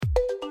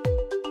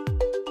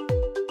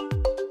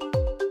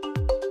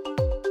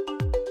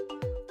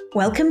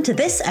Welcome to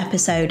this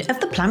episode of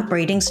the Plant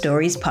Breeding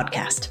Stories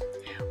podcast,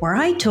 where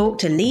I talk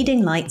to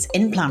leading lights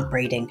in plant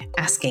breeding,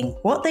 asking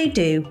what they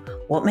do,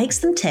 what makes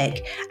them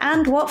tick,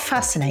 and what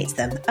fascinates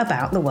them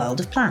about the world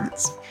of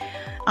plants.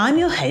 I'm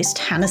your host,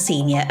 Hannah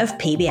Senior of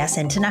PBS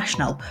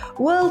International,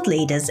 world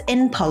leaders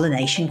in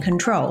pollination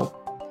control.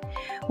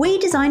 We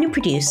design and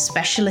produce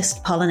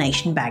specialist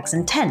pollination bags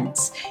and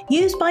tents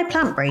used by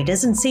plant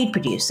breeders and seed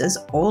producers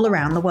all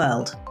around the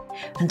world.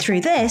 And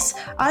through this,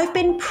 I've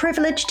been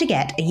privileged to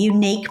get a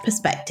unique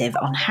perspective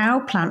on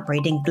how plant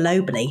breeding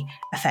globally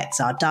affects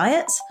our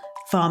diets,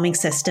 farming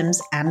systems,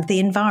 and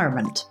the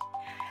environment.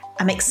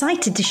 I'm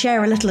excited to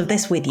share a little of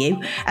this with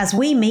you as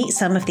we meet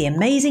some of the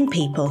amazing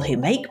people who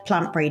make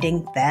plant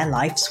breeding their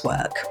life's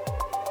work.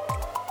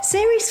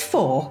 Series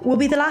 4 will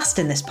be the last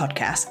in this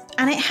podcast,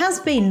 and it has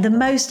been the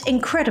most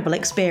incredible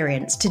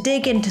experience to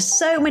dig into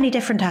so many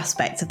different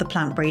aspects of the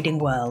plant breeding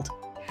world.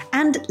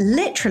 And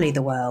literally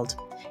the world.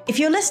 If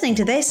you're listening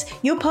to this,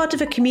 you're part of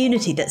a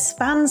community that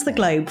spans the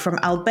globe from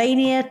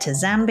Albania to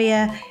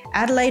Zambia,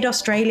 Adelaide,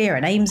 Australia,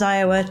 and Ames,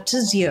 Iowa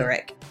to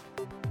Zurich.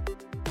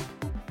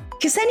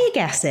 Ksenia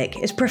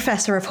Gasic is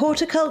Professor of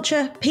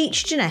Horticulture,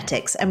 Peach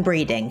Genetics and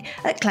Breeding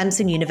at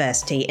Clemson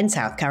University in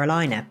South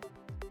Carolina.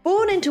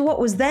 Born into what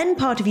was then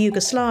part of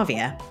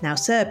Yugoslavia, now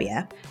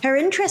Serbia, her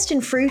interest in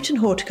fruit and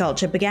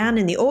horticulture began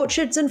in the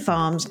orchards and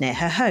farms near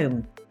her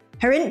home.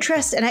 Her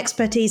interest and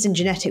expertise in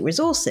genetic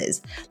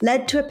resources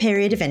led to a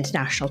period of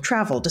international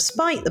travel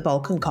despite the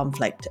Balkan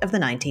conflict of the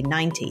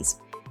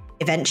 1990s.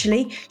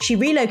 Eventually, she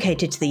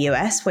relocated to the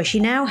US, where she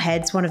now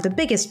heads one of the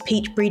biggest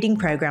peach breeding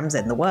programs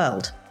in the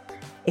world.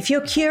 If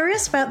you're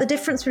curious about the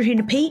difference between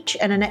a peach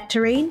and a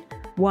nectarine,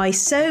 why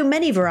so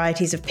many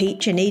varieties of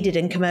peach are needed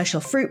in commercial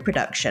fruit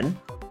production,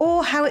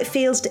 or how it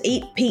feels to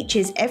eat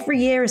peaches every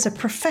year as a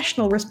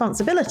professional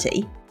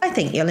responsibility, I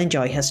think you'll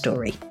enjoy her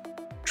story.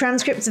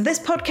 Transcripts of this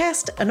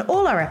podcast and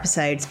all our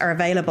episodes are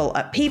available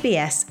at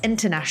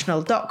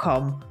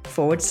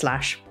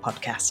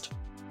pbsinternational.com/podcast.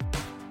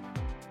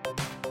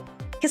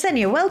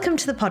 Ksenia, welcome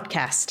to the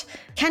podcast.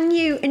 Can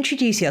you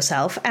introduce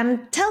yourself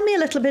and tell me a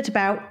little bit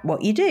about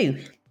what you do?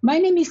 My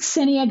name is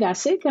Ksenia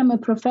Gasic. I'm a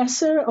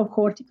professor of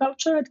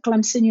horticulture at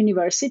Clemson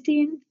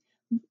University,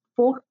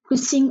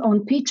 focusing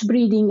on peach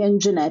breeding and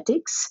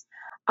genetics.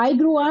 I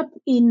grew up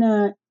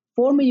in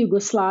former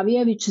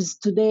Yugoslavia, which is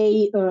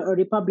today a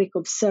Republic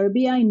of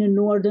Serbia in the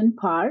northern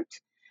part,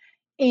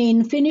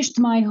 and finished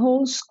my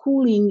whole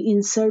schooling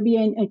in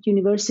Serbia at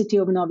University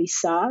of Novi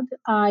Sad.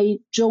 I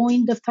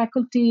joined the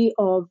Faculty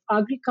of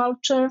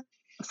Agriculture,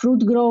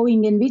 Fruit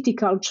Growing and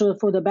Viticulture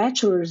for the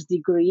bachelor's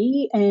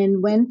degree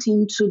and went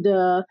into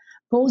the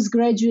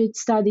postgraduate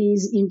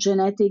studies in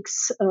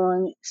genetics,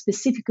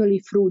 specifically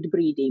fruit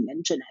breeding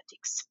and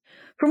genetics.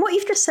 From what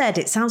you've just said,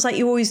 it sounds like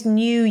you always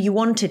knew you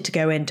wanted to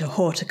go into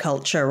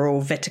horticulture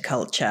or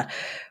viticulture.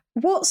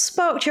 What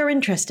sparked your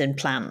interest in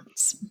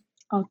plants?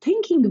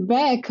 Thinking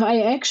back,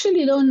 I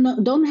actually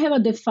don't have a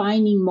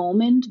defining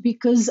moment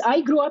because I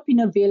grew up in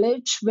a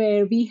village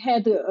where we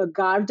had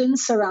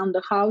gardens around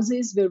the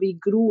houses where we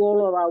grew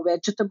all of our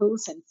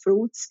vegetables and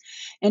fruits.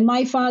 And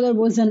my father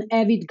was an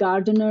avid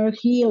gardener.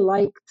 He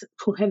liked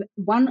to have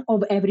one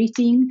of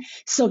everything.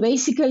 So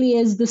basically,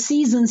 as the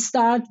season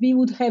started, we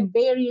would have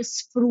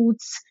various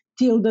fruits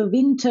till the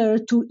winter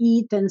to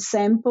eat and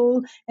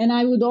sample. And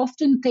I would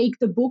often take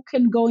the book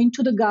and go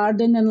into the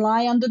garden and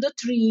lie under the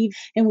tree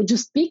and would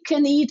just pick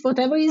and eat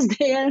whatever is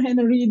there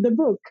and read the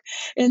book.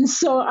 And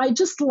so I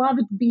just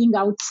loved being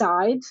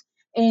outside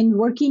and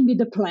working with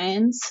the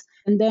plants.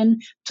 And then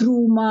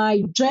through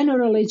my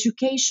general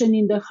education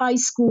in the high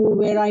school,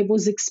 where I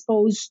was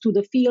exposed to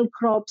the field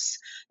crops,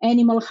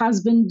 animal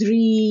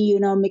husbandry,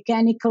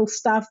 mechanical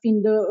stuff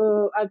in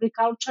the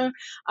agriculture,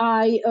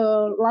 I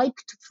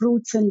liked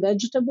fruits and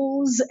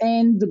vegetables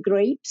and the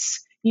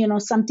grapes,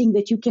 something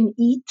that you can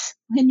eat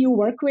when you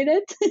work with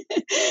it.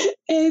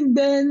 And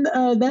then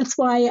that's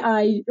why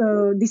I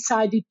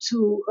decided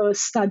to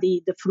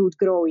study the fruit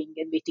growing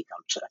and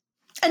viticulture.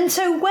 And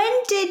so when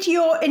did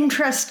your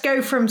interest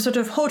go from sort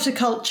of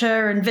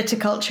horticulture and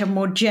viticulture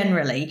more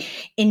generally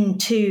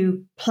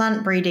into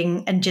plant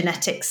breeding and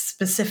genetics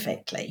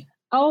specifically?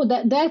 Oh,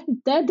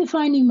 that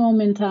defining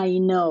moment, I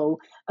know.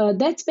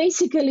 That's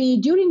basically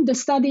during the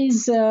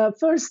studies,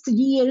 first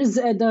years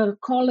at the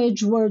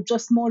college were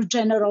just more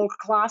general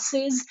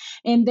classes.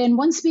 And then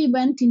once we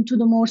went into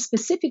the more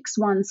specifics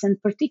ones, and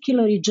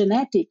particularly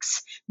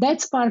genetics, that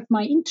sparked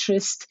my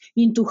interest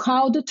into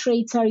how the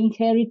traits are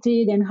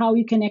inherited and how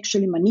you can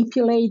actually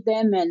manipulate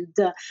them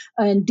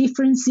and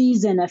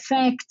differences and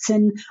effects.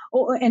 And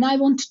I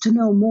wanted to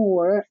know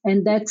more.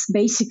 And that's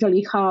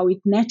basically how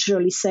it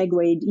naturally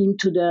segued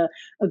into the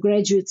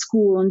graduate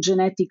school on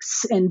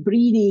genetics and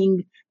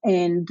breeding.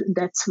 And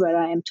that's where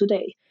I am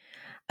today.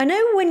 I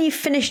know when you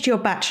finished your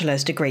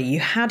bachelor's degree, you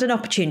had an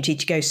opportunity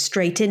to go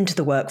straight into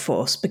the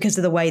workforce because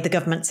of the way the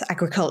government's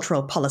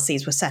agricultural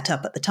policies were set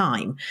up at the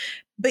time,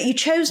 but you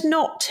chose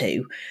not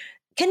to.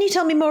 Can you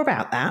tell me more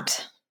about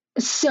that?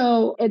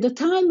 So at the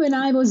time when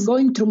I was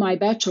going through my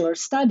bachelor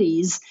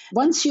studies,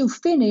 once you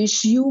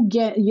finish, you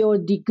get your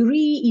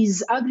degree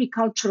is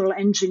agricultural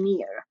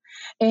engineer.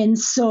 And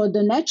so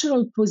the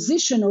natural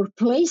position or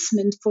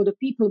placement for the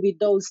people with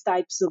those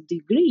types of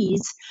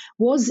degrees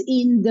was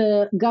in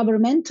the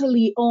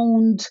governmentally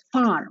owned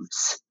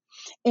farms.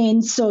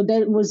 And so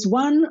there was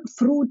one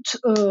fruit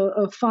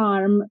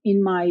farm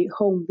in my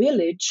home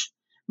village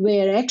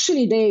where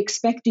actually they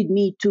expected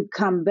me to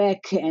come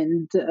back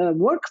and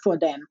work for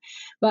them.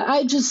 But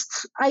I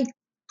just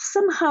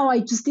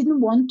didn't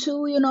want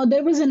to.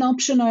 There was an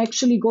option of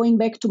actually going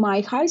back to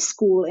my high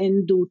school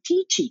and do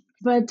teaching.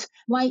 But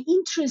my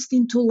interest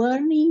into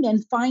learning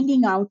and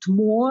finding out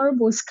more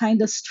was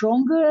kind of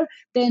stronger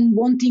than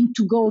wanting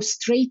to go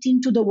straight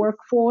into the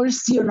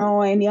workforce, and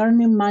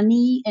earning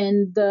money.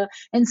 And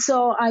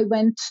so I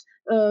went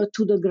to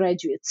the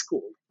graduate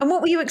school. And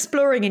what were you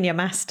exploring in your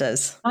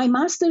master's? My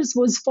master's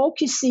was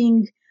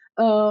focusing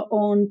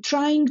on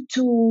trying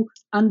to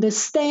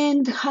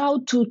understand how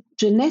to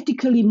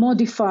genetically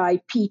modify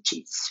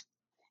peaches.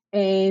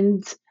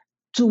 And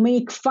to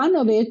make fun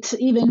of it,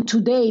 even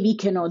today, we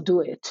cannot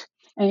do it.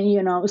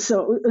 And,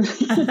 so.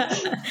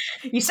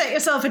 You set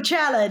yourself a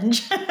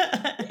challenge.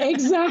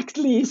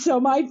 Exactly. So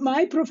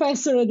my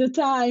professor at the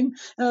time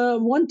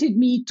wanted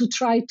me to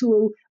try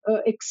to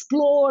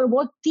explore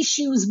what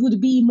tissues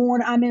would be more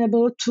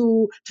amenable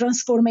to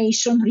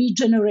transformation,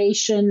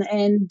 regeneration,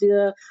 and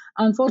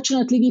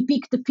unfortunately we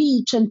picked the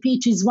peach, and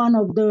peach is one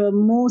of the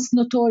most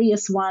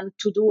notorious one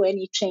to do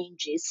any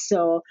changes.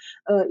 So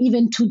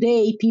even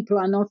today people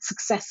are not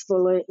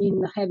successful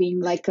in having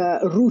like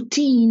a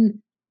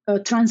routine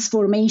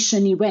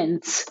transformation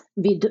events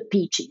with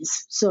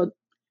peaches. So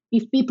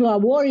if people are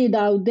worried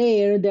out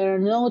there are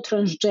no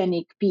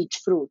transgenic peach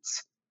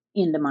fruits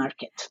in the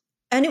market.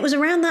 And it was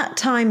around that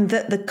time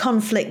that the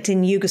conflict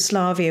in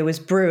Yugoslavia was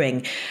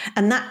brewing.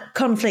 And that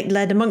conflict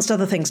led, amongst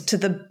other things, to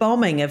the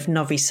bombing of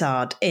Novi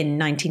Sad in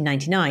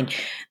 1999.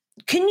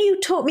 Can you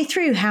talk me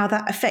through how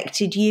that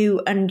affected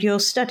you and your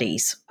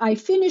studies? I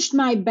finished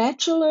my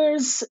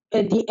bachelor's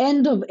at the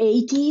end of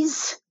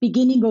 80s,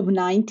 beginning of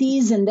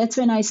 90s, and that's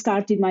when I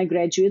started my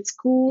graduate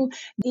school.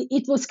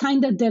 It was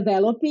kind of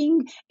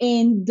developing,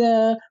 and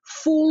the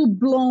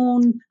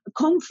full-blown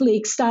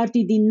conflict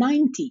started in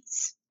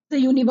 90s. The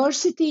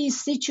university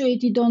is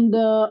situated on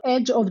the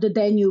edge of the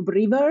Danube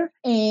River,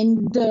 and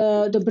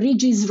the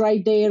bridges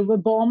right there were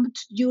bombed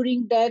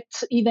during that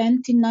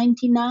event in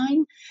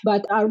 99.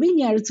 But our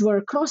vineyards were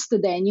across the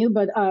Danube,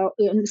 but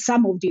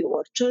some of the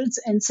orchards,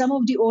 and some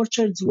of the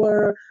orchards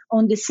were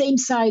on the same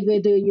side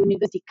where the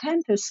university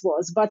campus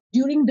was. But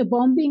during the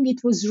bombing, it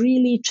was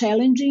really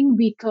challenging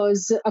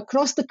because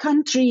across the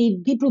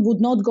country, people would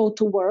not go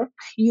to work.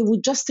 You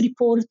would just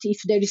report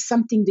if there is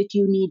something that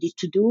you needed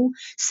to do,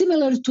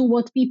 similar to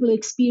what people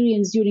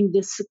experienced during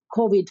this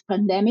COVID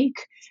pandemic.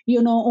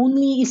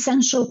 Only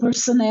essential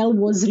personnel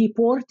was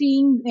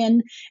reporting.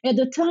 And at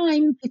the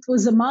time, it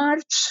was a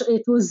March,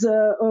 it was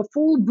a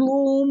full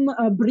bloom,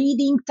 a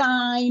breeding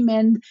time.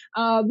 And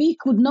we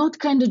could not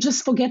kind of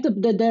just forget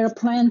that there are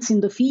plants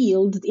in the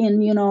field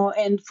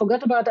and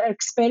forget about our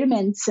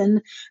experiments.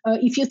 And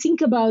if you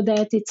think about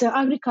that, it's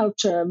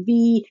agriculture.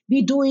 We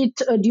do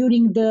it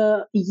during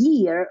the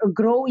year, a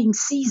growing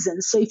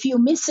season. So if you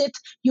miss it,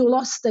 you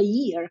lost a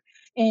year.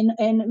 And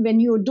when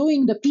you're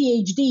doing the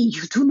PhD,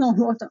 you do not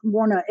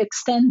want to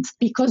extend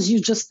because you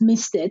just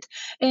missed it.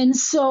 And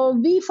so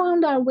we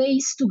found our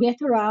ways to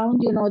get around.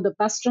 The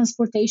bus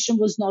transportation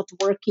was not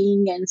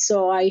working. And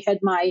so I had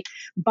my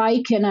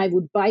bike, and I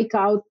would bike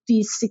out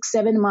these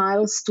 6-7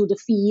 miles to the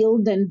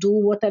field and do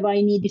whatever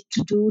I needed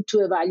to do to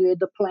evaluate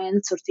the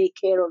plants or take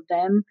care of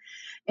them.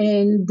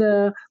 And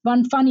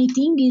one funny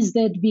thing is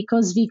that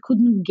because we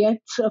couldn't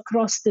get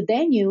across the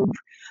Danube,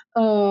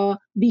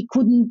 we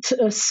couldn't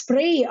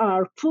spray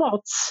our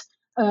plots.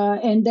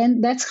 And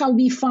then that's how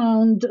we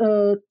found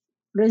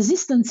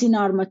resistance in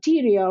our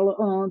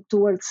material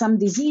towards some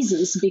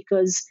diseases,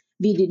 because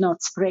we did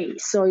not spray.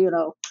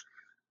 So,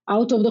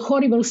 out of the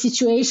horrible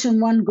situation,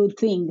 one good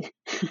thing.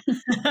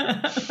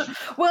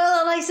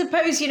 Well, and I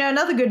suppose,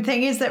 another good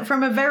thing is that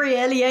from a very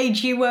early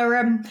age, you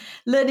were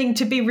learning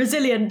to be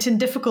resilient in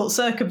difficult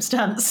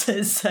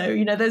circumstances.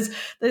 So,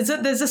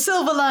 there's a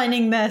silver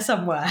lining there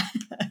somewhere.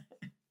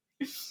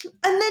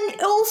 And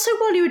then also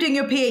while you were doing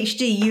your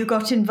PhD, you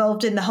got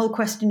involved in the whole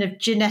question of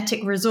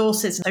genetic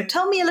resources. So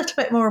tell me a little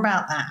bit more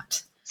about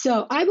that.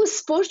 So I was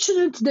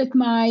fortunate that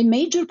my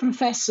major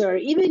professor,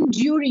 even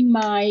during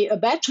my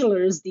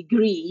bachelor's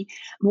degree,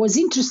 was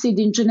interested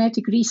in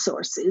genetic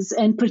resources,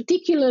 and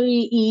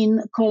particularly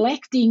in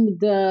collecting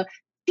the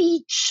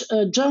peach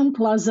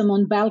germplasm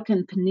on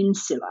Balkan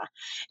Peninsula.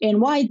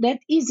 And why that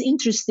is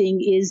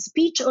interesting is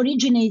peach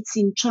originates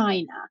in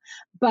China,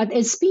 but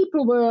as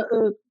people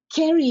were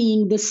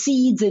carrying the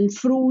seeds and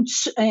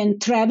fruits and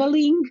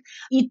traveling,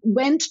 it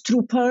went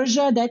through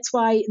Persia. That's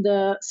why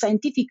the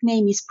scientific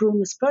name is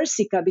Prunus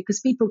persica,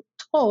 because people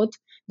thought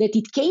that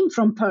it came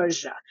from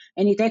Persia.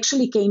 And it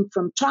actually came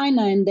from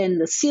China, and then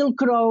the Silk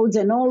Roads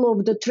and all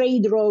of the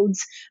trade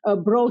roads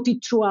brought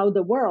it throughout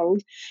the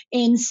world.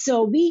 And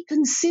so we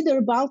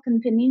consider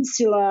Balkan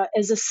Peninsula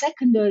as a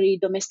secondary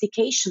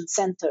domestication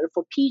center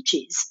for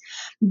peaches,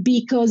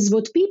 because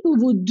what people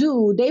would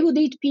do, they would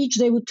eat peach,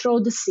 they would throw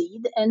the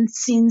seed, and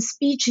since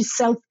peach is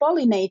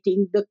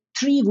self-pollinating, the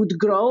tree would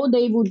grow,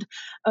 they would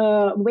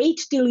wait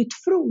till it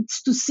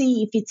fruits to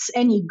see if it's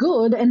any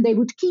good, and they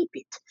would keep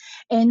it.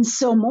 And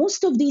so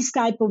most of these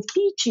type of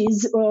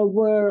peaches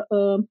were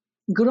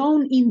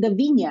grown in the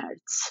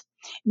vineyards.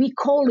 We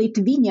call it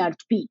vineyard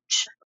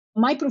peach.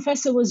 My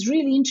professor was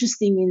really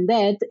interesting in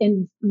that,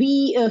 and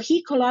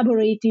he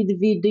collaborated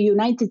with the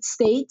United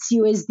States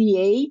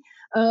USDA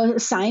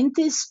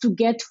scientists to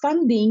get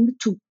funding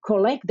to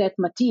collect that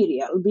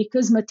material,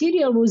 because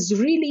material was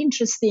really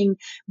interesting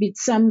with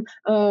some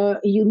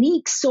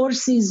unique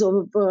sources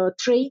of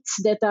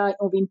traits that are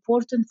of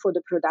important for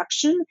the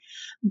production,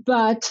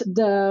 but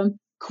the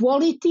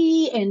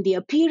quality and the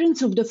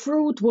appearance of the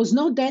fruit was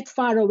not that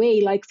far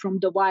away, like from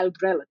the wild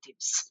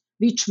relatives,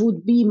 which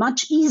would be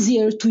much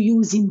easier to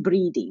use in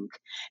breeding.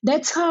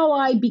 That's how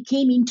I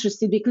became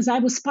interested, because I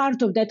was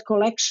part of that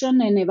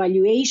collection and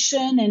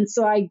evaluation. And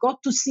so I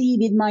got to see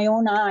with my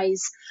own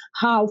eyes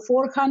how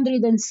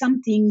 400 and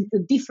something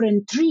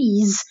different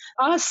trees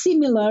are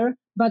similar,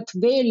 but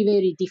very,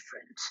 very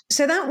different.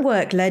 So that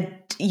work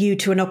led you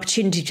to an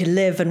opportunity to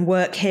live and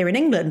work here in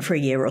England for a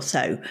year or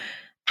so.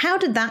 How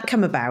did that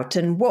come about,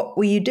 and what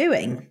were you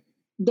doing?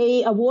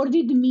 They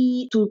awarded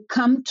me to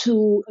come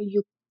to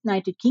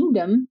United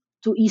Kingdom,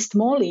 to East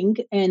Malling,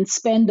 and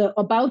spend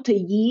about a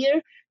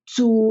year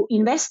to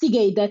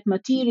investigate that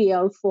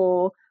material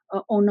for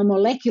on a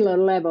molecular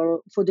level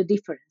for the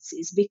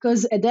differences.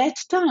 Because at that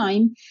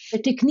time, the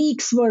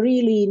techniques were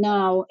really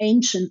now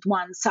ancient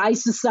ones,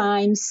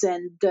 isozymes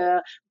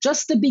and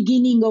just the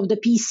beginning of the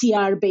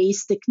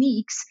PCR-based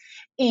techniques.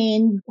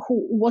 And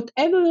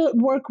whatever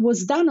work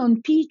was done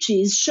on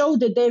peaches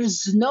showed that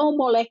there's no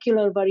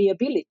molecular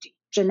variability.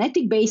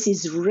 Genetic base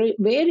is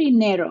very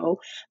narrow,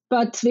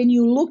 but when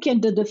you look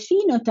at the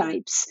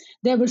phenotypes,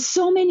 there were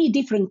so many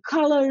different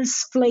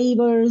colors,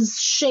 flavors,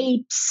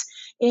 shapes,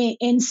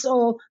 and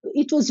so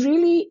it was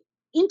really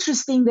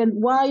interesting that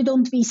why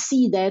don't we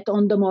see that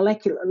on the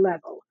molecular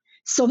level?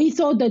 So we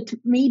thought that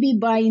maybe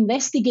by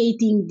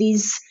investigating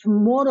this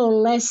more or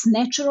less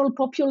natural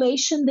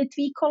population that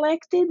we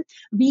collected,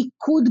 we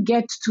could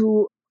get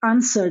to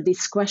answer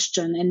this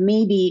question and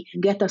maybe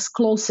get us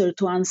closer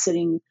to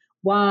answering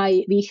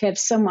why we have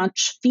so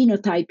much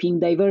phenotyping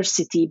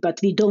diversity, but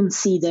we don't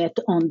see that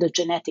on the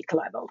genetic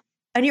level.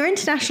 And your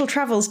international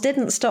travels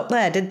didn't stop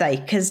there, did they?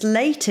 Because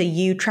later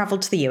you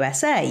traveled to the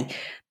USA.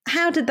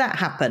 How did that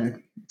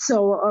happen?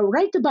 So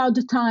right about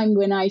the time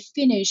when I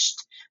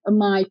finished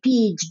my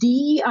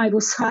PhD, I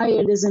was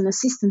hired as an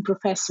assistant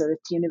professor at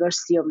the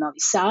University of Novi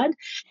Sad.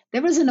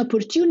 There was an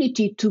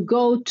opportunity to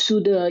go to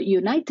the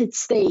United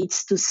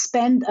States to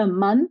spend a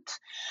month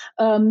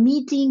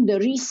meeting the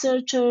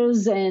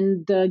researchers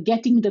and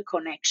getting the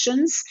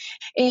connections.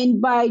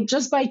 And by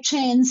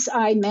chance,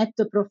 I met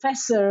the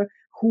professor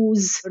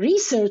whose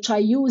research I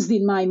used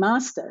in my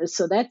master's.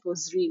 So that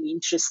was really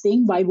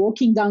interesting. By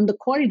walking down the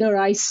corridor,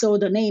 I saw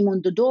the name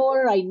on the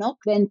door. I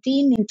knocked, went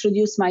in,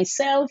 introduced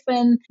myself,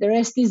 and the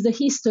rest is the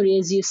history,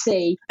 as you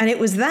say. And it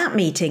was that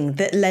meeting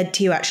that led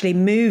to you actually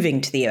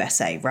moving to the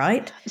USA,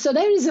 right? So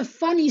there is a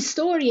funny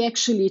story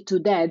actually to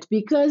that,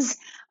 because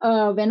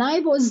when I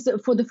was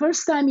for the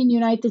first time in the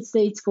United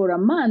States for a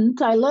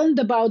month, I learned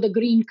about the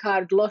green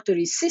card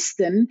lottery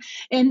system.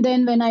 And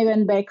then when I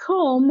went back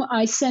home,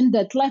 I sent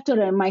that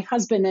letter, and my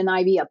husband and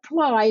we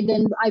applied,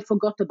 and I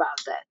forgot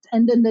about that.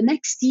 And then the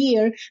next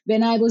year,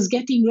 when I was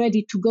getting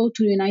ready to go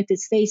to the United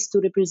States to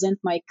represent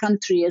my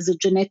country as a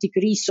genetic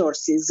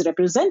resources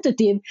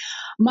representative,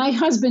 my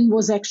husband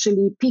was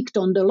actually picked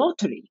on the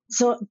lottery.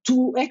 So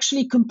to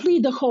actually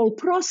complete the whole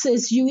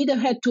process, you either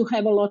had to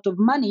have a lot of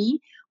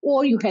money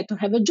or you had to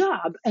have a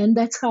job. And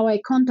that's how I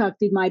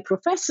contacted my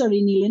professor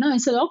in Illinois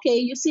and said, okay,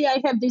 you see,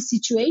 I have this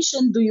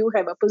situation. Do you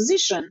have a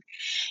position?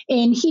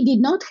 And he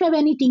did not have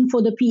anything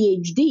for the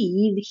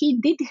PhD. He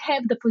did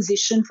have the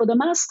position for the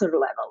master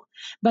level,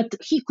 but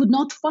he could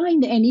not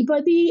find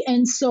anybody.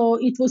 And so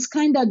it was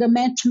kind of the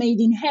match made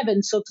in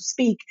heaven, so to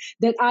speak,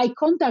 that I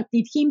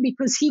contacted him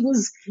because he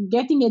was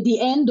getting at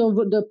the end of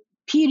the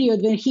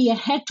period when he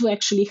had to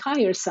actually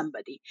hire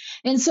somebody.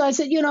 And so I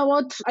said, you know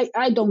what,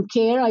 I don't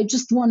care. I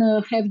just want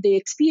to have the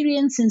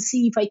experience and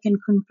see if I can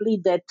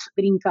complete that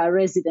green card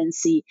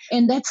residency.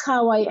 And that's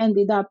how I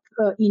ended up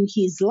in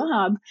his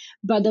lab.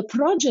 But the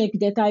project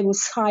that I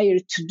was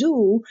hired to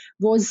do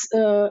was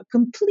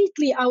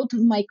completely out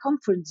of my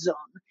comfort zone.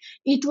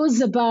 It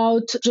was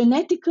about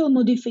genetical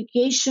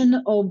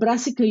modification of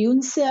Brassica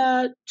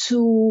juncea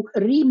to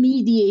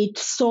remediate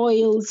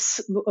soils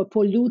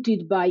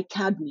polluted by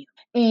cadmium.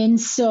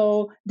 And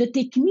so the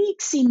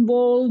techniques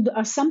involved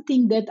are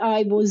something that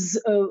I was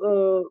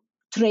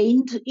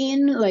trained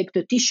in, like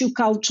the tissue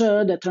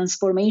culture, the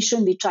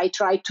transformation, which I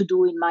tried to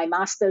do in my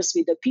master's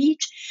with the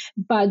peach.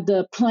 But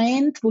the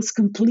plant was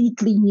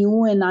completely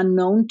new and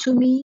unknown to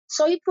me.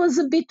 So it was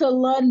a bit a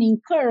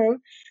learning curve.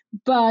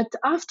 But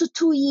after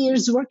 2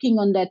 years working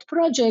on that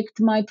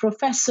project, my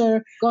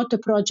professor got a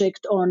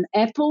project on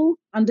apple,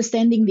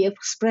 understanding the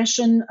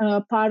expression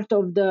part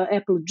of the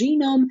apple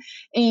genome,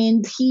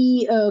 and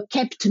he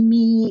kept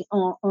me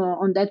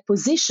on that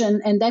position,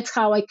 and that's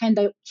how I kind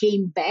of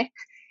came back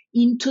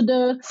into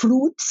the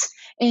fruits.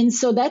 And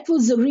so that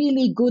was a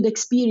really good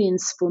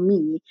experience for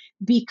me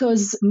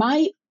because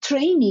my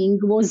training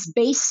was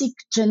basic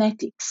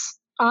genetics.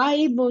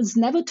 I was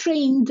never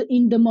trained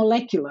in the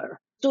molecular.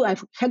 So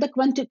I've had a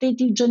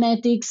quantitative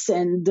genetics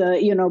and,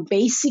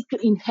 basic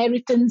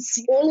inheritance,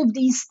 all of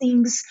these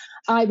things.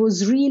 I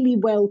was really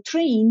well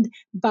trained,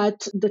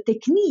 but the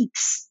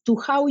techniques to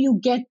how you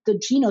get the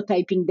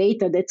genotyping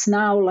data that's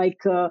now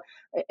like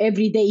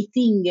everyday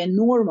thing and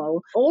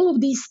normal, all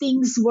of these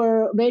things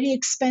were very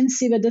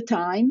expensive at the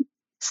time.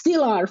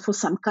 Still are for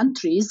some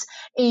countries.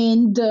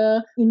 And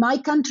in my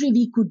country,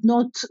 we could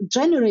not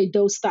generate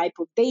those type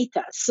of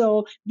data.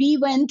 So we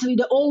went with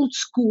the old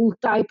school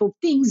type of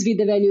things with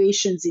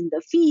evaluations in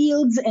the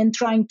fields and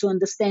trying to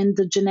understand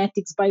the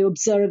genetics by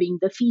observing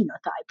the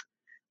phenotype,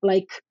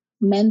 like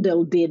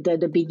Mendel did at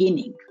the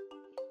beginning.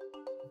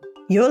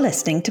 You're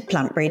listening to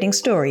Plant Breeding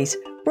Stories,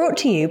 brought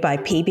to you by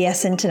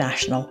PBS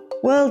International,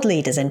 world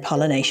leaders in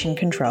pollination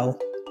control.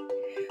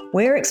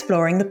 We're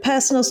exploring the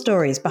personal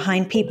stories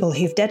behind people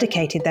who've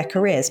dedicated their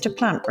careers to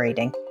plant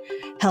breeding,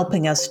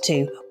 helping us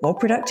to more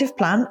productive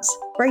plants,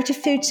 greater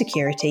food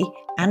security,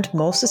 and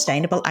more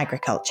sustainable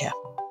agriculture.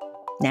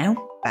 Now,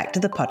 back to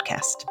the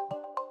podcast.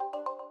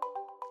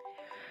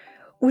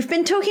 We've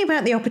been talking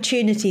about the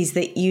opportunities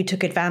that you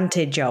took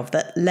advantage of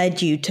that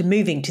led you to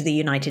moving to the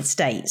United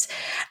States.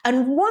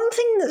 And one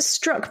thing that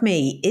struck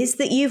me is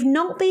that you've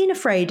not been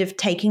afraid of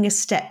taking a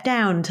step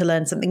down to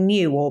learn something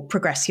new or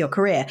progress your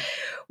career,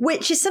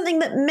 which is something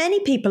that many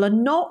people are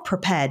not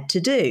prepared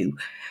to do.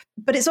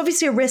 But it's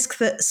obviously a risk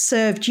that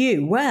served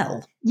you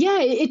well.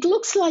 Yeah, it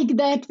looks like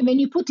that when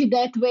you put it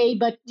that way.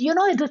 But,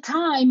 at the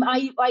time,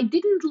 I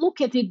didn't look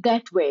at it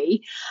that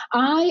way.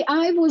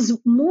 I was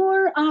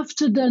more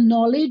after the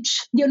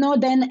knowledge,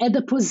 than at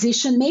the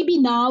position. Maybe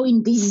now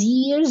in these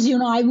years,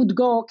 I would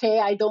go, okay,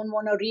 I don't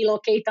want to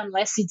relocate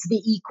unless it's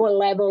the equal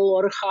level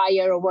or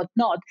higher or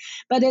whatnot.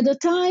 But at the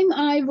time,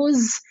 I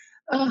was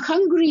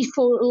hungry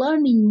for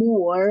learning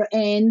more,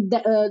 and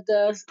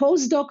the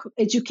postdoc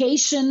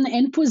education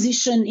and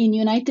position in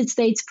United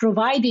States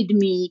provided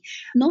me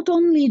not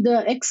only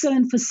the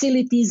excellent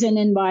facilities and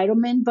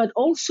environment, but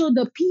also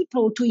the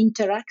people to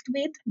interact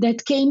with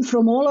that came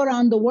from all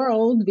around the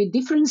world with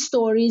different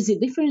stories, with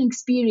different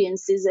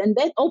experiences, and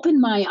that opened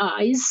my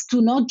eyes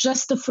to not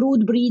just the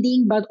fruit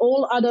breeding, but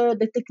all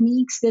the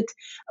techniques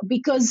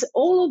because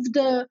all of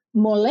the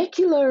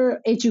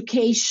molecular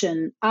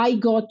education I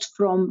got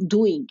from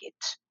doing it.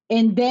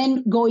 And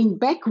then going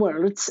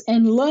backwards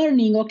and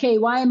learning, okay,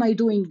 why am I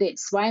doing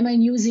this? Why am I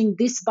using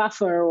this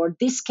buffer or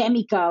this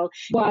chemical?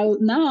 While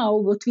now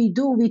what we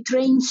do, we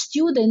train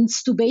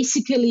students to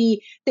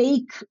basically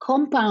take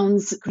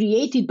compounds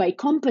created by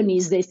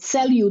companies that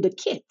sell you the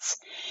kits.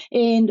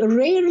 And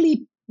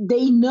rarely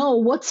they know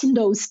what's in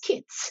those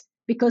kits,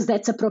 because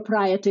that's a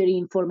proprietary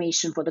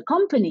information for the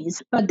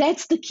companies. But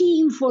that's the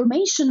key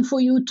information for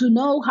you to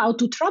know how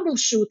to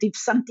troubleshoot if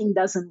something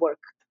doesn't work.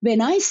 When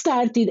I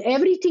started,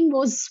 everything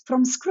was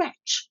from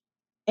scratch.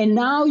 And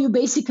now you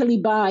basically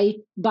buy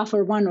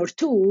buffer 1 or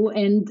 2,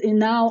 and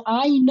now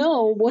I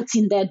know what's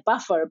in that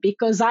buffer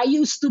because I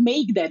used to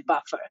make that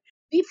buffer.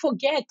 We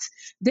forget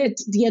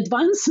that the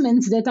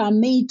advancements that are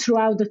made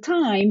throughout the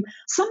time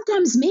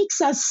sometimes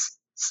makes us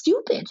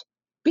stupid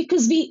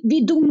because we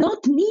do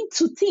not need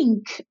to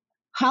think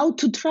how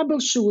to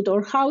troubleshoot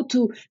or how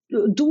to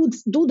do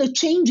the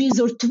changes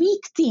or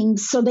tweak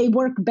things so they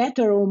work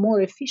better or more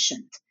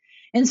efficient.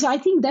 And so I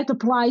think that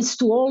applies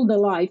to all the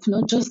life,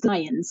 not just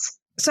science.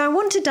 So I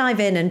want to dive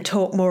in and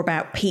talk more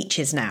about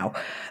peaches now.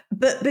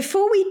 But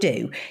before we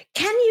do,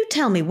 can you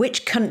tell me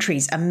which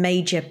countries are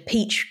major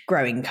peach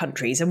growing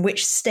countries and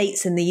which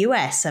states in the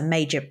US are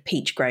major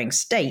peach growing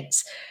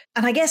states?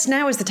 And I guess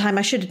now is the time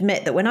I should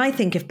admit that when I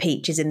think of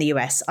peaches in the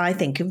US, I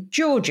think of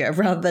Georgia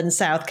rather than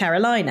South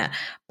Carolina.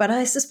 But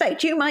I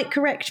suspect you might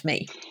correct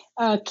me.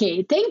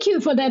 Okay, thank you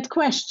for that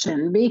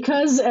question,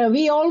 because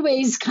we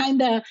always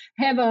kind of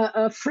have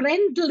a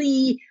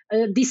friendly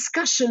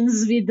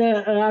discussions with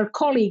our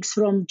colleagues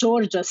from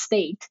Georgia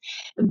State,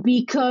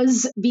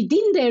 because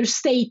within their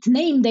state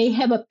name, they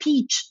have a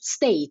peach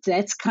state.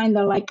 That's kind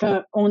of like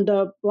on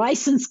the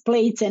license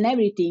plates and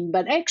everything.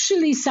 But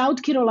actually,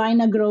 South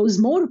Carolina grows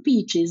more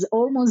peaches,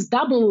 almost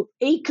double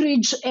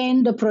acreage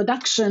and the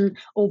production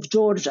of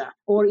Georgia,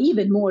 or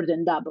even more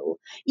than double.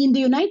 In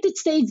the United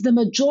States, the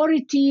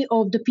majority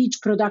of the peach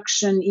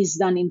production is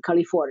done in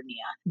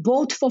California,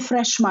 both for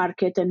fresh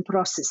market and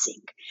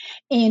processing.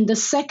 And the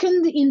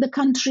second in the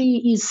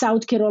country is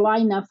South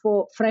Carolina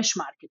for fresh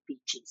market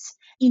peaches.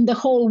 in the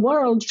whole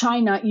world,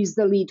 China is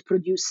the lead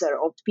producer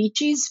of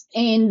peaches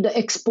and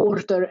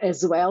exporter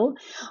as well.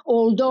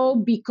 Although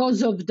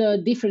because of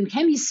the different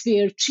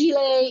hemisphere,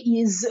 Chile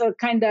is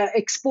kind of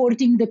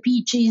exporting the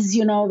peaches,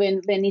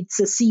 when it's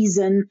a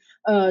season,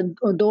 a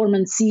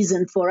dormant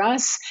season for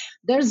us.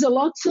 There's a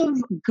lots of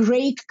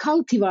great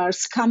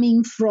cultivars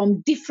coming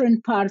from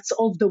different parts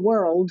of the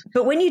world.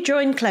 But when you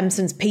joined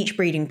Clemson's peach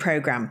breeding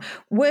program,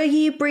 were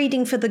you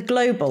breeding for the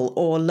global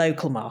or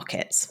local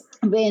markets?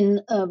 When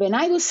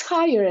I was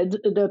hired,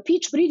 the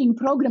peach breeding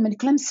program at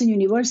Clemson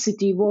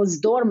University was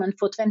dormant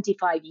for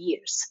 25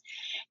 years.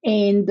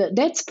 And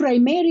that's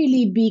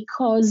primarily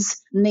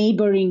because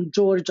neighboring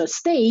Georgia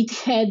State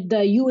had the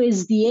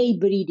USDA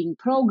breeding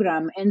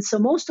program. And so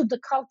most of the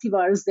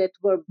cultivars that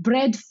were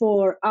bred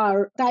for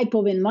our type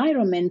of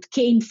environment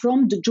came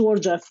from the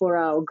Georgia for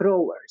our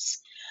growers.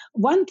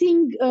 One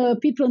thing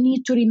people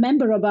need to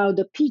remember about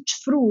the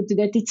peach fruit,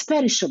 that it's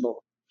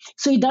perishable.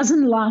 So it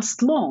doesn't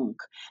last long.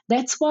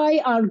 That's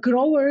why our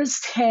growers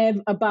have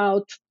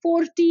about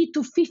 40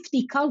 to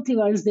 50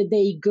 cultivars that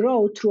they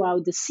grow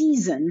throughout the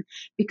season,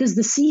 because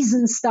the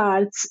season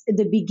starts at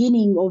the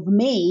beginning of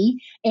May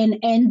and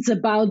ends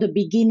about the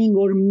beginning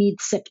or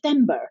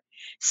mid-September.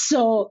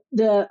 So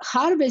the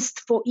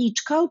harvest for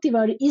each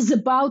cultivar is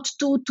about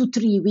 2 to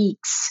 3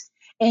 weeks.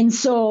 And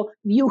so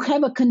you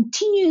have a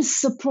continuous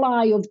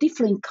supply of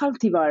different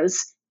cultivars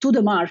to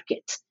the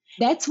market.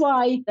 That's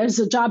why there's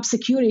a job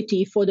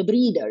security for the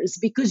breeders,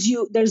 because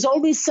there's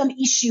always some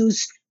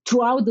issues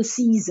throughout the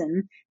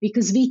season,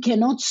 because we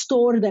cannot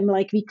store them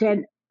like we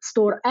can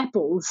store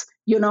apples,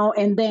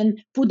 and then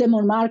put them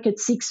on market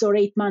 6 or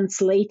 8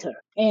 months later.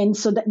 And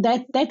so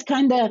that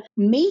kind of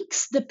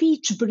makes the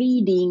peach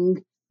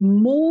breeding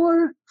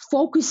more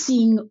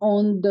focusing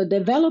on the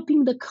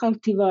developing the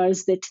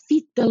cultivars that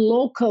fit the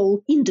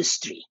local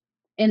industry.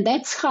 And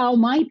that's how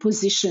my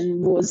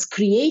position was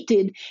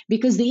created,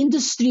 because the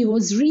industry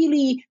was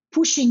really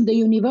pushing the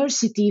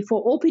university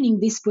for opening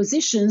this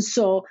position.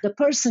 So the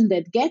person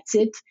that gets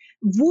it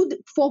would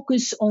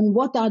focus on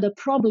what are the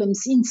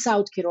problems in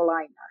South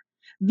Carolina.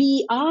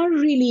 We are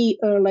really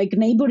like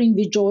neighboring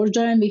with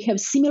Georgia, and we have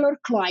similar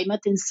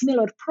climate and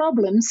similar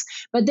problems,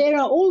 but there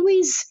are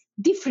always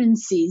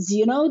differences,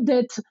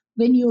 that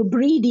when you're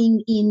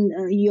breeding in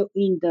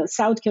the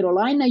South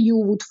Carolina, you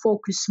would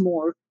focus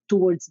more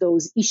towards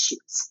those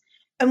issues.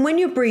 And when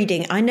you're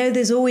breeding, I know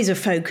there's always a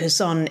focus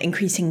on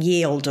increasing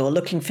yield or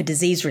looking for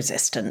disease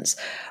resistance,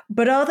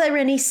 but are there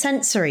any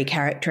sensory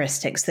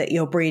characteristics that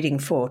you're breeding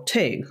for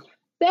too?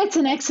 That's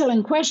an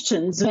excellent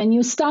question. When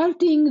you're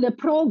starting the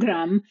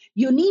program,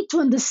 you need to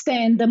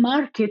understand the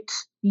market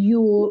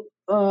you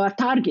are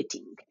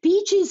targeting.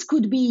 Peaches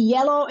could be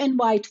yellow and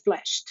white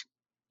fleshed.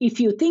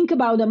 If you think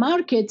about the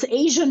markets,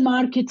 Asian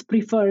market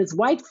prefers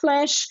white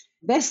flesh,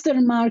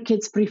 Western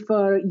markets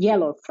prefer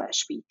yellow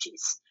flesh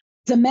peaches.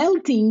 The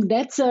melting,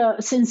 that's a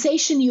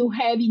sensation you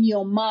have in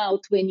your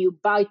mouth when you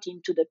bite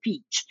into the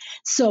peach.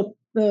 So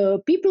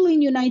people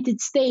in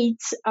United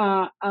States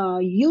are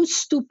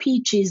used to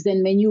peaches.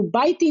 Then when you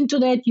bite into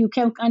that, you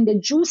can kind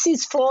of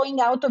juices flowing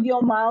out of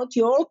your mouth.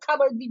 You're all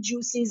covered with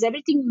juices.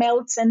 Everything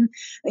melts and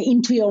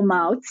into your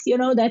mouth.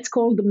 That's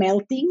called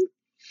melting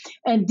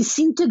and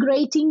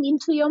disintegrating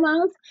into your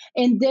mouth.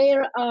 And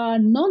there are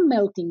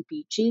non-melting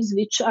peaches,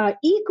 which are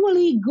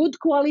equally good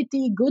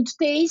quality, good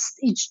taste.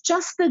 It's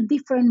just a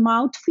different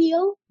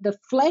mouthfeel. The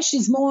flesh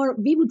is more,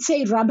 we would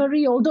say,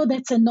 rubbery, although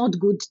that's a not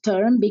good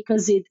term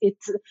because it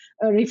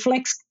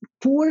reflects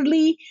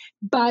poorly.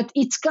 But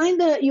it's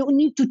kind of, you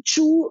need to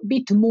chew a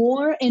bit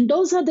more. And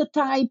those are the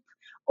type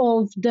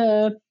of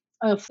the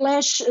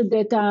flesh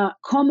that are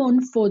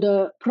common for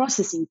the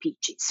processing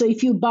peaches. So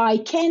if you buy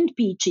canned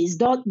peaches,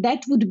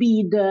 that would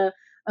be the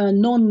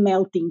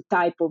non-melting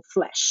type of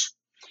flesh.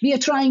 We are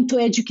trying to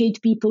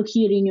educate people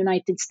here in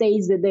United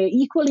States that they're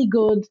equally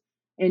good,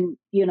 and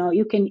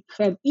you can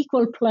have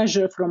equal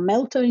pleasure from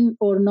melting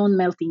or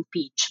non-melting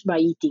peach by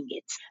eating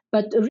it.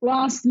 But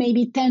last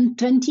maybe 10,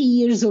 20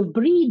 years of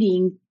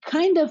breeding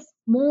kind of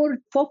more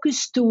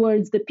focused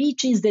towards the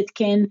peaches that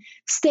can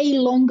stay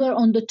longer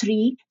on the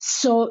tree.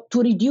 So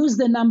to reduce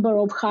the number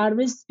of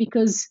harvests,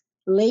 because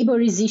labor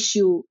is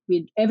issue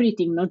with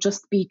everything, not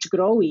just peach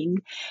growing.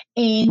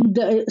 And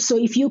so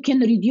if you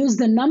can reduce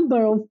the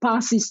number of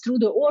passes through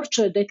the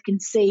orchard, that can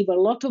save a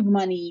lot of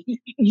money.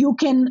 You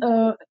can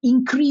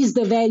increase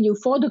the value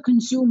for the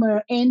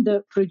consumer and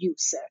the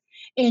producer.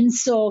 And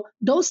so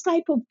those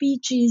type of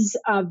peaches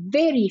are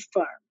very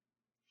firm.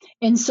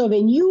 And so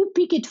when you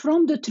pick it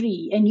from the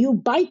tree and you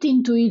bite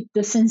into it,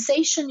 the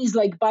sensation is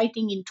like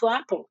biting into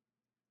apple.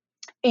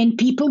 And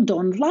people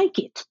don't like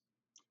it.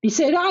 They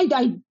say,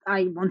 I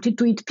wanted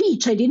to eat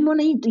peach. I didn't want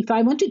to eat. If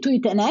I wanted to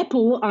eat an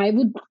apple, I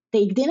would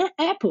take the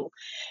apple.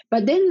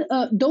 But then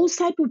those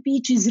type of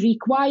peaches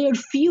require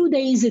few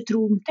days at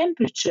room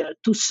temperature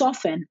to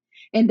soften.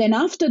 And then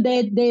after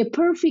that, they're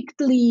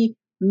perfectly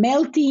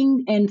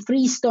melting and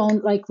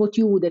freeze-tone like what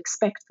you would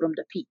expect from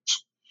the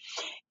peach.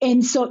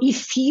 And so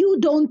if you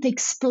don't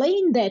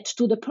explain that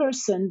to the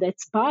person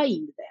that's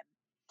buying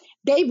them,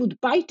 they would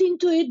bite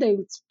into it, they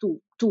would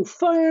too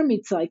firm,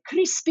 it's like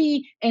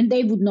crispy, and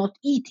they would not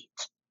eat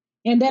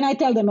it. And then I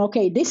tell them,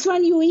 okay, this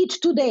one you eat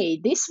today,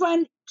 this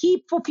one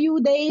keep for a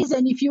few days,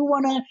 and if you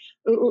want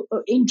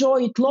to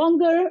enjoy it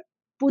longer,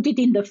 put it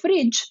in the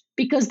fridge,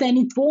 because then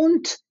it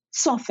won't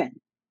soften.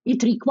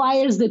 It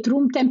requires the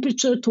room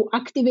temperature to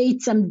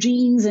activate some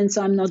genes, and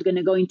so I'm not going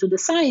to go into the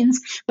science,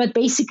 but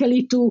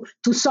basically to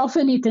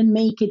soften it and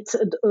make it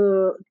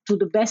to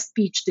the best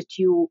peach that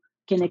you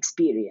can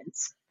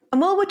experience.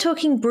 And while we're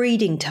talking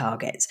breeding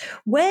targets,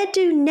 where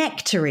do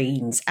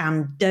nectarines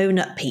and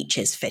donut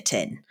peaches fit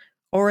in?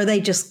 Or are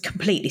they just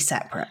completely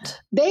separate?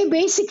 They're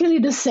basically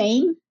the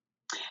same.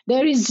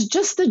 There is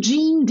just a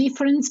gene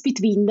difference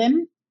between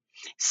them.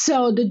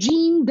 So the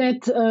gene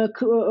that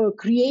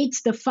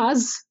creates the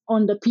fuzz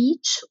on the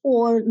peach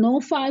or no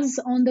fuzz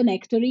on the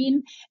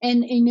nectarine.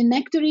 And in the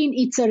nectarine,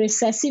 it's a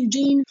recessive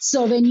gene.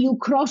 So when you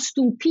cross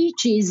two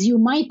peaches, you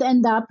might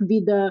end up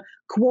with a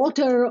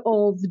quarter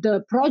of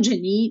the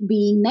progeny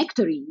being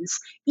nectarines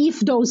if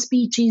those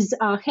peaches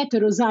are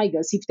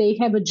heterozygous, if they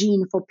have a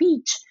gene for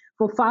peach,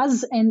 for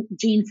fuzz, and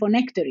gene for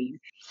nectarine.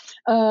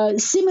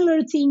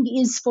 Similar thing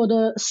is for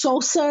the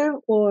saucer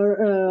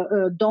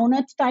or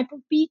donut type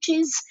of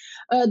peaches.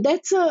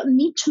 That's a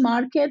niche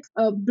market.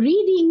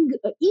 Breeding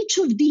each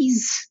of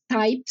these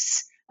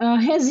types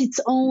has its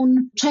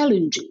own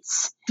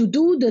challenges. To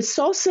do the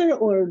saucer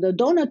or the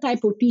donut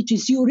type of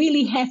peaches, you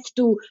really have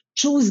to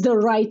choose the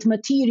right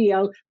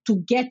material to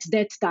get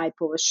that type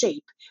of a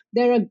shape.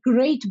 There are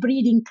great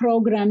breeding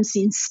programs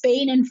in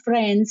Spain and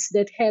France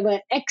that have an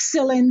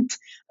excellent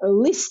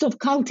list of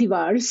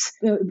cultivars,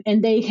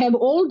 and they have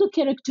all the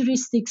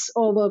characteristics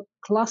of a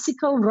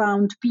classical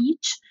round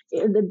peach.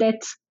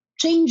 That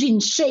change in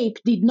shape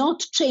did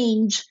not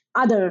change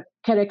other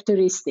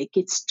characteristic.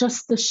 It's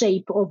just the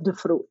shape of the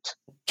fruit.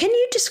 Can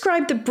you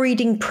describe the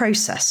breeding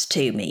process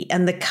to me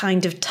and the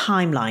kind of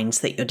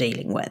timelines that you're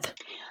dealing with?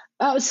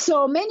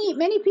 So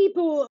many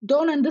people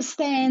don't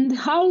understand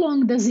how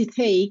long does it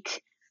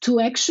take to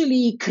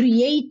actually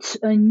create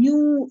a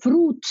new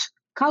fruit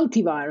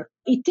cultivar.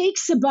 It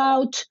takes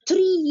about 3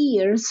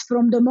 years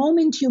from the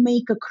moment you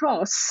make a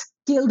cross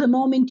till the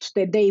moment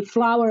that they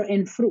flower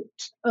and fruit.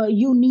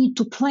 You need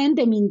to plant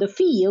them in the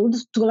field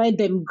to let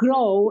them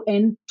grow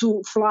and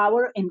to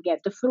flower and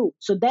get the fruit.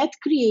 So that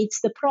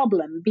creates the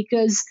problem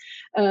because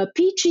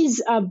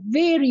peaches are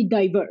very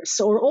diverse,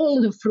 or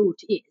all the fruit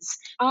is.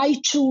 I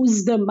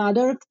choose the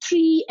mother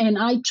tree and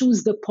I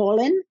choose the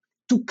pollen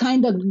to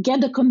kind of get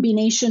the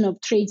combination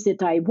of traits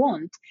that I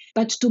want.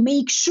 But to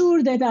make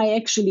sure that I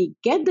actually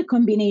get the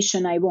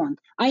combination I want,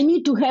 I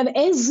need to have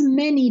as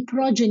many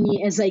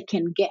progeny as I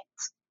can get.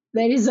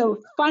 There is a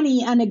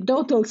funny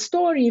anecdotal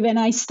story. When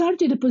I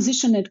started a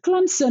position at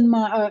Clemson,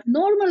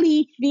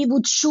 normally we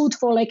would shoot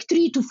for like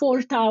 3,000 to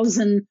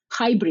 4,000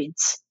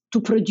 hybrids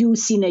to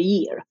produce in a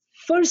year.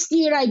 First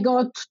year I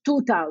got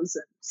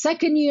 2,000.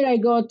 Second year I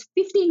got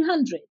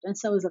 1,500. And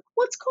so I was like,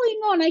 what's going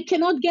on? I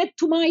cannot get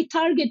to my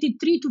targeted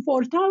 3,000 to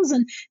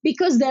 4,000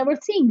 because there were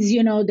things,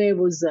 there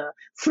was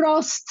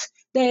frost,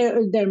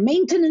 their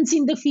maintenance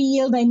in the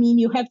field. I mean,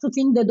 you have to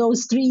think that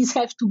those trees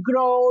have to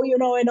grow,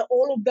 and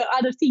all of the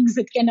other things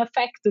that can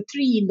affect the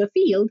tree in the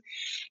field.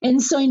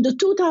 And so in the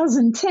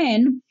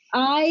 2010,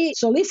 I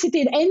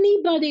solicited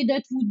anybody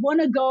that would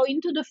want to go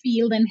into the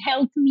field and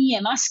help me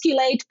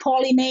emasculate,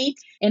 pollinate,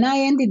 and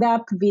I ended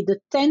up with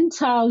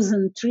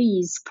 10,000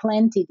 trees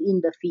planted in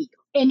the field.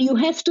 And you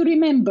have to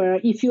remember,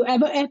 if you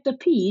ever eat a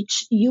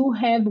peach, you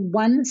have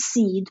one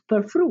seed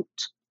per fruit.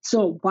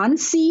 So one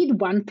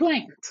seed, one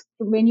plant.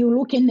 When you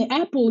look in the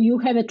apple, you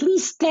have at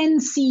least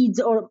 10 seeds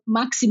or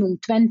maximum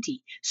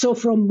 20. So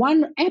from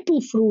one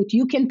apple fruit,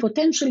 you can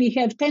potentially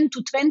have 10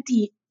 to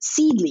 20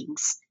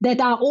 seedlings that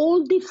are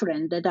all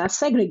different, that are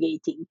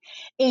segregating.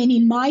 And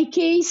in my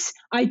case,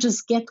 I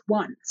just get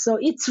one. So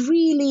it's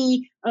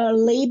really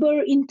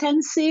labor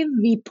intensive.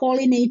 We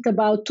pollinate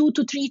about 2,000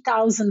 to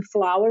 3,000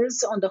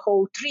 flowers on the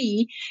whole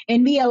tree.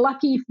 And we are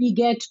lucky if we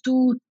get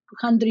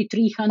 200,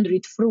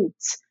 300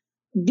 fruits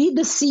with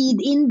the seed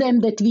in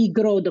them that we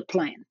grow the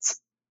plants.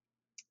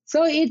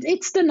 So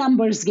it's the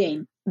numbers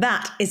game.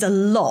 That is a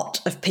lot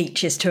of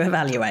peaches to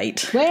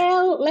evaluate.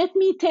 Well, let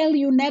me tell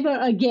you, never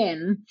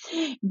again,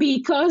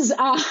 because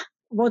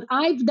what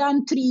I've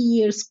done 3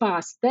 years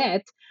past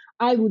that,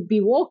 I would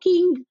be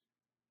walking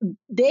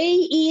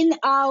day in,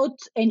 out,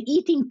 and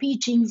eating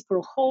peaches for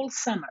a whole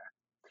summer.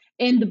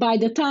 And by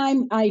the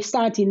time I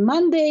start in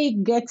Monday,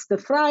 gets the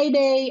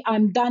Friday,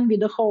 I'm done with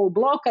the whole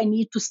block. I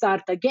need to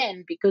start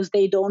again because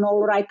they don't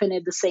all ripen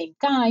at the same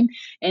time.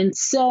 And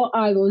so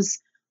I was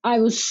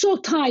so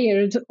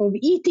tired of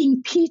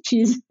eating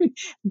peaches.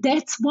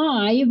 That's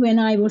why when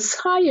I was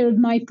hired,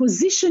 my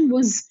position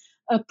was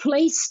a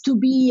place to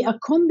be a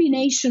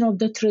combination of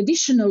the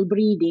traditional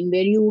breeding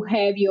where you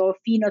have your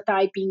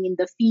phenotyping in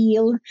the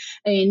field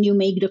and you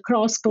make the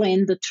cross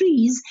plant the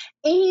trees,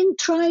 and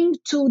trying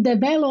to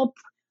develop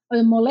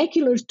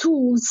molecular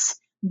tools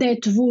that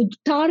would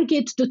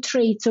target the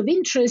traits of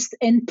interest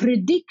and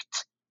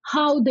predict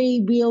how they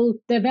will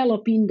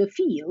develop in the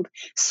field,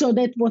 so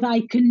that what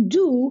I can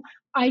do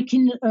I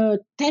can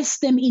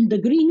test them in the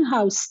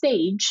greenhouse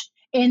stage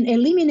and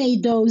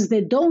eliminate those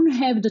that don't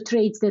have the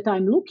traits that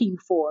I'm looking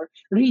for,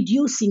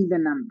 reducing the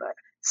number.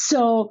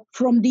 So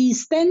from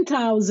these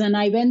 10,000,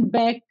 I went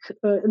back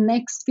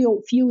next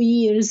few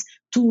years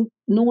to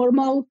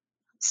normal.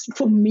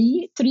 For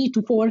me, 3,000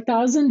 to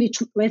 4,000, which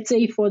let's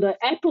say for the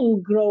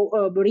apple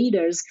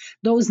breeders,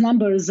 those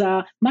numbers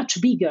are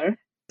much bigger.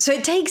 So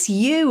it takes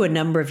you a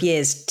number of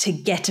years to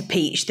get a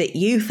peach that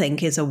you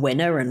think is a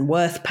winner and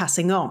worth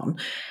passing on.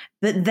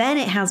 But then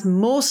it has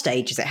more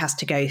stages it has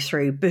to go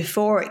through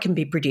before it can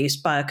be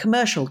produced by a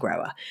commercial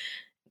grower.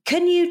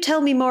 Can you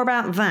tell me more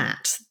about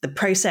that, the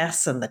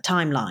process and the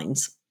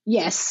timelines?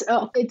 Yes,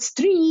 it's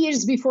 3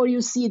 years before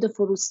you see the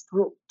first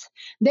fruit.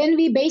 Then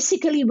we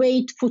basically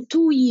wait for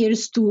 2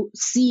 years to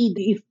see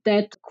if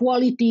that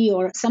quality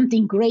or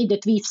something great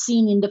that we've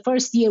seen in the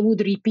first year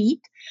would repeat.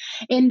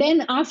 And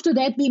then after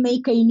that, we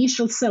make an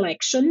initial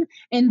selection.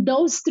 And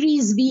those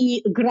trees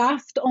we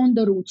graft on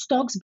the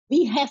rootstocks.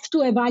 We have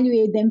to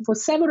evaluate them for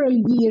several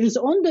years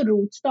on the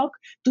rootstock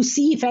to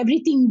see if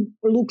everything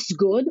looks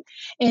good.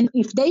 And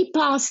if they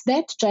pass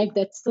that check,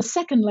 that's the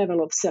second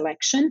level of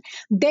selection,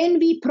 then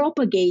we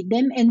propagate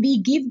them and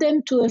we give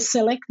them to a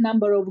select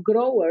number of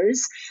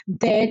growers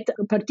that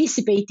are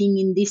participating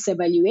in this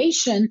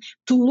evaluation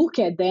to look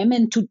at them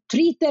and to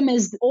treat them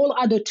as all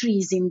other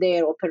trees in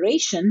their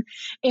operation.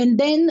 And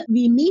then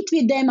we meet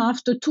with them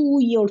after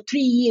 2 or 3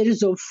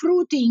 years of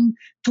fruiting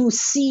to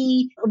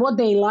see what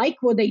they like,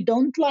 what they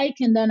don't like.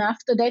 And then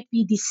after that,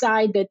 we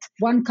decide that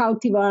one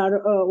cultivar,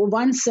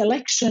 one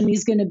selection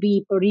is going to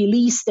be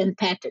released and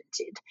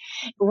patented.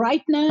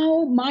 Right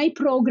now, my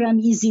program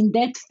is in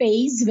that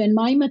phase when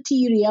my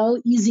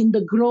material is in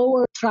the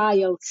grower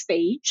trial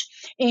stage.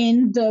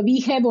 And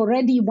we have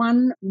already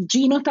one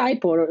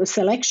genotype or a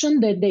selection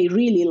that they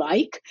really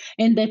like,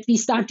 and that we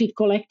started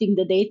collecting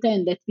the data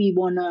and that we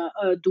want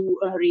to do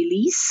a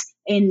release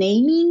and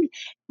naming.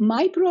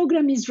 My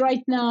program is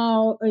right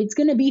now, it's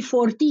going to be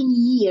 14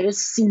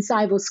 years since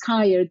I was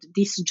hired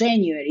this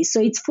January.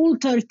 So it's full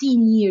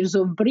 13 years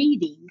of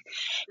breeding.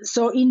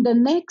 So in the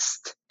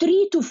next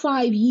 3 to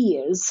 5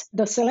 years,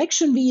 the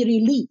selection we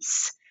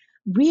release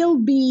will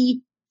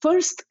be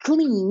first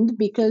cleaned,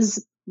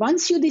 because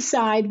once you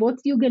decide what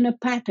you're going to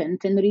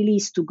patent and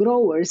release to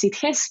growers, it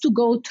has to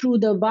go through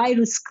the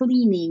virus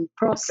cleaning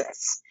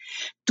process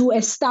to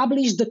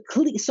establish the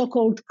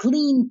so-called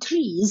clean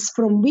trees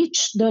from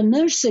which the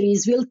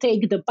nurseries will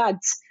take the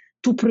buds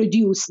to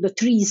produce the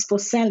trees for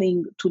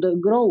selling to the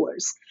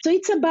growers. So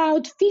it's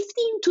about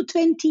 15 to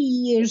 20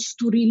 years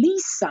to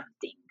release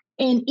something.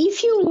 And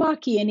if you're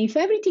lucky and if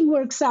everything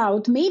works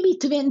out, maybe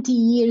 20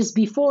 years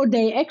before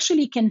they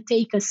actually can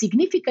take a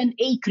significant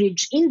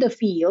acreage in the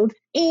field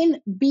and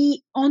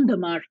be on the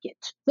market.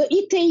 So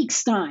it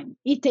takes time.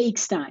 It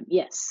takes time,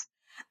 yes.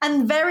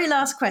 And very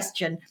last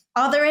question,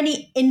 are there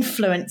any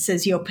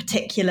influences you're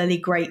particularly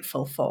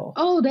grateful for?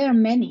 Oh, there are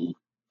many.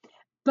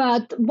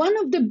 But one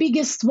of the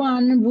biggest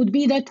one would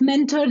be that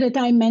mentor that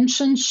I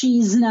mentioned.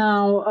 She's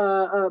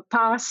now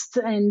passed,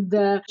 and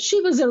she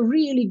was a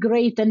really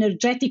great,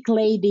 energetic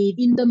lady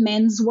in the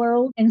men's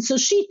world. And so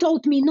she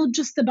taught me not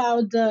just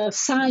about the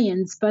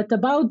science, but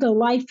about the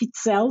life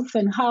itself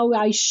and how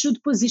I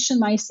should position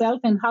myself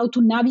and how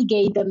to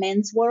navigate the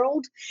men's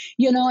world.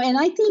 You know, and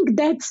I think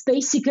that's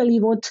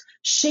basically what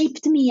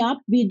shaped me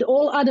up with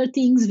all other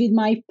things, with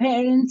my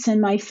parents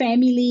and my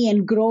family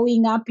and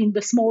growing up in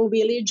the small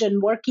village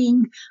and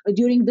working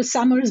during the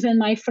summers when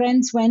my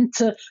friends went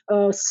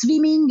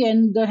swimming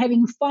and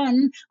having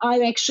fun.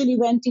 I actually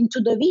went into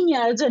the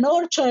vineyards and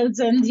orchards,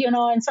 and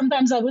and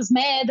sometimes I was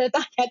mad that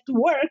I had to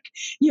work,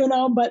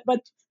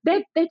 but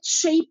that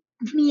shaped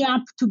me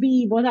up to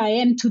be what I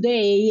am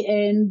today.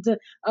 And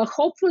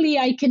hopefully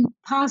I can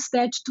pass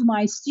that to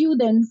my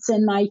students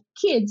and my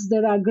kids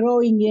that are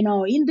growing,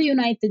 in the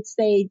United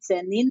States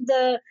and in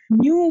the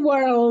new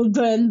world.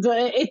 And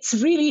it's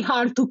really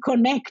hard to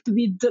connect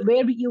with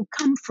where you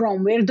come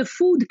from, where the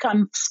food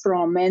comes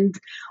from, and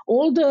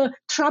all the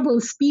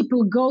troubles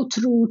people go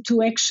through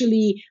to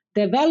actually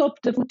develop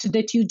the food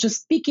that you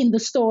just pick in the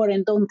store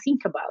and don't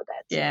think about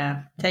that.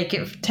 Yeah,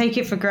 take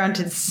it for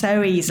granted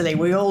so easily.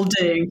 We all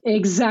do.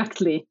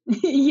 Exactly.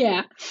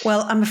 Yeah.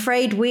 Well, I'm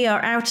afraid we are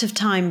out of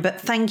time,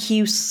 but thank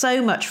you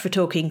so much for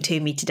talking to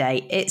me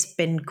today. It's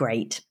been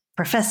great.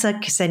 Professor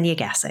Ksenia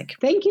Gassik.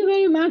 Thank you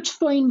very much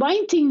for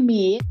inviting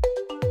me.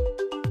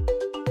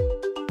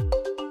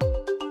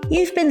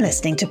 You've been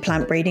listening to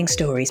Plant Breeding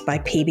Stories by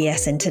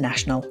PBS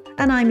International,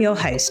 and I'm your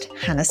host,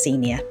 Hannah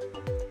Senior.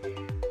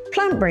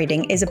 Plant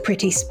breeding is a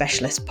pretty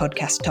specialist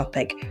podcast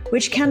topic,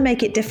 which can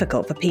make it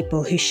difficult for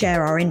people who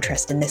share our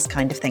interest in this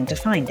kind of thing to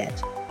find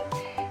it.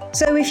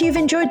 So if you've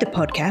enjoyed the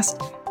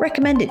podcast,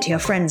 recommend it to your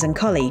friends and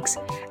colleagues,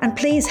 and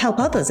please help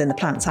others in the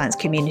plant science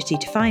community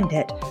to find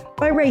it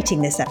by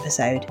rating this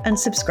episode and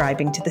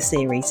subscribing to the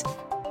series.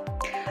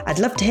 I'd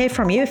love to hear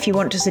from you if you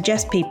want to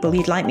suggest people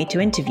you'd like me to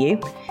interview.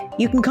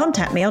 You can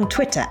contact me on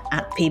Twitter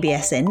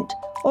 @PBSint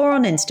or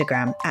on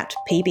Instagram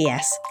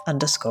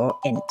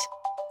 @PBS_int.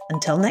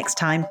 Until next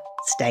time,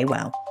 stay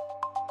well.